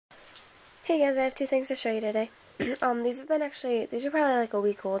Hey guys, I have two things to show you today. These are probably like a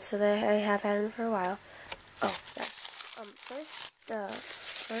week old, so I have had them for a while. Oh, sorry. The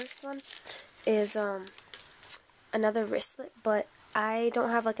first one is, another wristlet, but I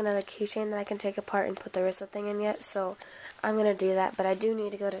don't have like another keychain that I can take apart and put the wristlet thing in yet, so I'm gonna do that, but I do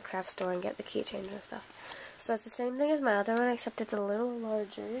need to go to a craft store and get the keychains and stuff. So it's the same thing as my other one, except it's a little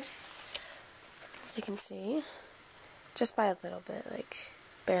larger, as you can see. Just by a little bit, like,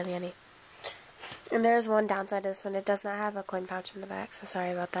 barely any. And there's one downside to this one. It does not have a coin pouch in the back, so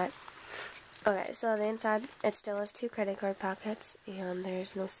sorry about that. Okay, so the inside, it still has two credit card pockets, and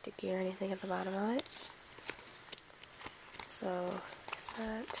there's no sticky or anything at the bottom of it. So, there's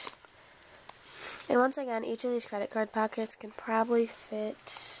that. And once again, each of these credit card pockets can probably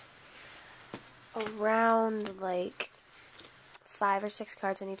fit around, like, 5 or 6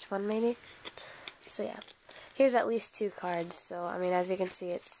 cards in each one, maybe. So, yeah. Here's at least 2 cards, so, I mean, as you can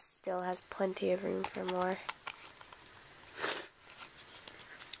see, it still has plenty of room for more.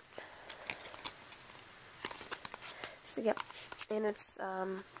 So, yep. And it's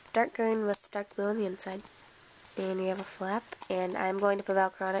dark green with dark blue on the inside. And you have a flap. And I'm going to put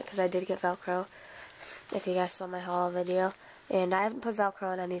Velcro on it because I did get Velcro, if you guys saw my haul video. And I haven't put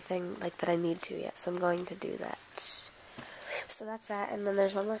Velcro on anything like that I need to yet, so I'm going to do that. So that's that. And then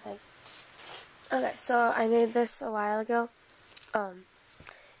there's one more thing. Okay, so I made this a while ago.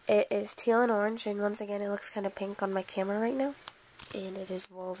 It is teal and orange, and once again, it looks kind of pink on my camera right now. And it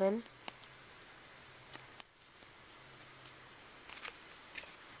is woven.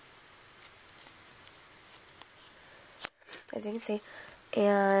 As you can see.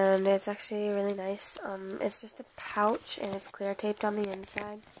 And it's actually really nice. It's just a pouch, and it's clear taped on the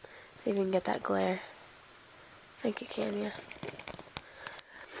inside. See if you can get that glare. I think you can, yeah.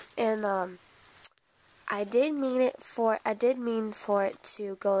 And, I did mean for it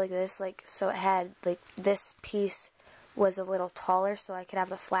to go like this, like, so it had, like, this piece was a little taller so I could have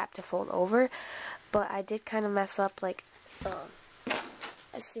the flap to fold over, but I did kind of mess up, like,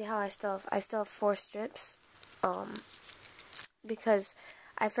 I see how I still have 4 strips, because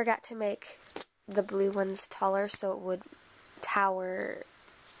I forgot to make the blue ones taller so it would tower,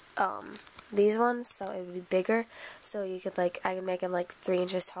 these ones, so it would be bigger, so you could, like, I could make them, like, 3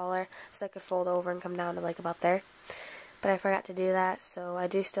 inches taller, so I could fold over and come down to, like, about there, but I forgot to do that, so I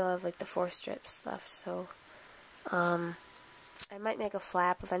do still have, like, the 4 strips left, so, I might make a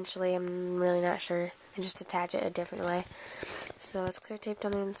flap eventually, I'm really not sure, and just attach it a different way. So it's clear taped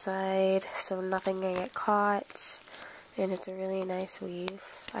on the inside, so nothing can get caught, and it's a really nice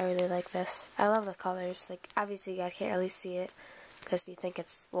weave. I really like this. I love the colors, like, obviously you guys can't really see it, because you think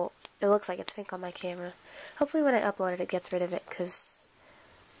it's, well, it looks like it's pink on my camera. Hopefully when I upload it, it gets rid of it, because,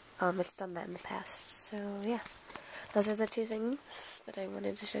 it's done that in the past. So, yeah. Those are the 2 things that I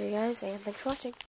wanted to show you guys, and thanks for watching.